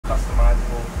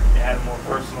a more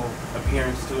personal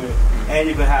appearance to it. And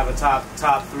you could have a top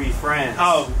 3 friends.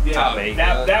 Oh yeah, Top 8.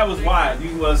 That was why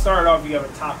you started off. You have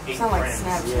a top 8 Sound like friends.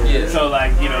 Snapchat. Yeah. So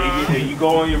like you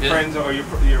go on your friends or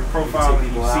your profile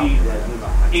and you see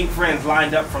 8 friends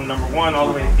lined up from number 1 all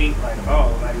the way to 8. Like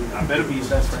I better be his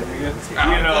best friend,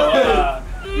 nigga.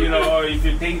 You know, or if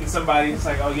you're dating somebody, it's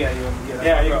like, oh yeah, you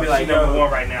can be like number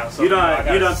 1 right now. So you done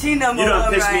pissed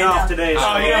me off today.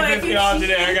 Oh, you done pissed me off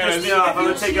today. I gotta piss me off. I'm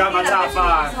gonna take you out my top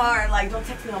 5. It's hard. Like, don't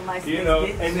text me on MySpace. You know,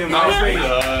 and then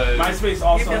MySpace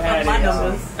also had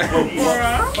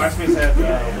MySpace had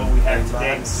what we had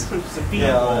today.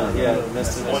 Sophia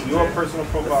on your personal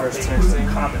profile page,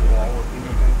 comment wall where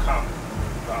people can comment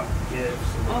about gifts.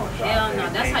 Oh hell no!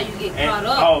 That's how you get caught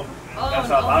up. That's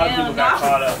how a lot of people got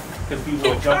caught up. Because people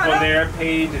would jump on their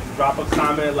page and drop a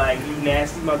comment like, you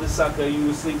nasty mother sucker, you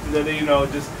was sleeping together, you know,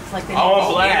 just like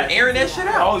all blast. Airing that shit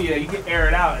out. Oh yeah, you can air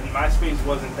it out. And MySpace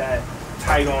wasn't that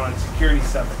tight on security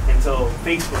stuff until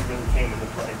Facebook really came into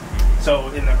play. So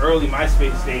in the early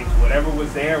MySpace days, whatever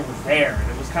was there, and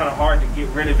it was kind of hard to get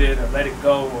rid of it or let it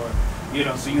go, or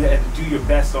so you had to do your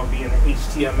best on being an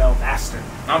HTML master.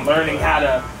 I'm learning how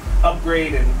to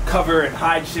upgrade and cover and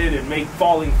hide shit and make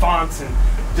falling fonts and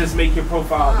just make your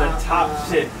profile the top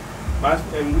shit.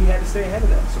 And we had to stay ahead of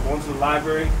that. So going to the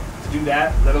library to do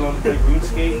that, let alone to play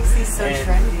RuneScape. This is so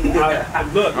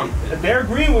trendy. Look, they're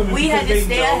agreeing with me. We had to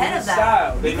stay ahead of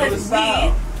that because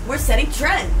we're setting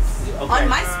trends on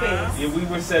MySpace. Yeah, we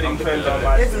were setting trends on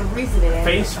MySpace. There's a reason it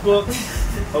is. Facebook,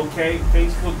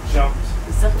 Facebook jumped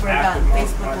after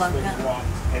MySpace walked,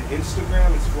 and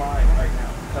Instagram is flying right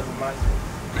now because of MySpace.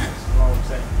 That's all I'm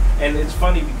saying. And it's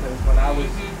funny because when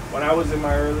I was in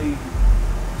my early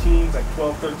teens, like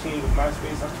 12, 13 with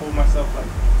MySpace, I told myself like,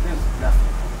 there's nothing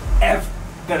ever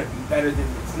gonna be better than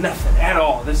this. Nothing at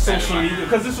all. This social media,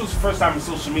 because this was the first time in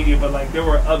social media, but like there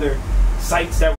were other sites that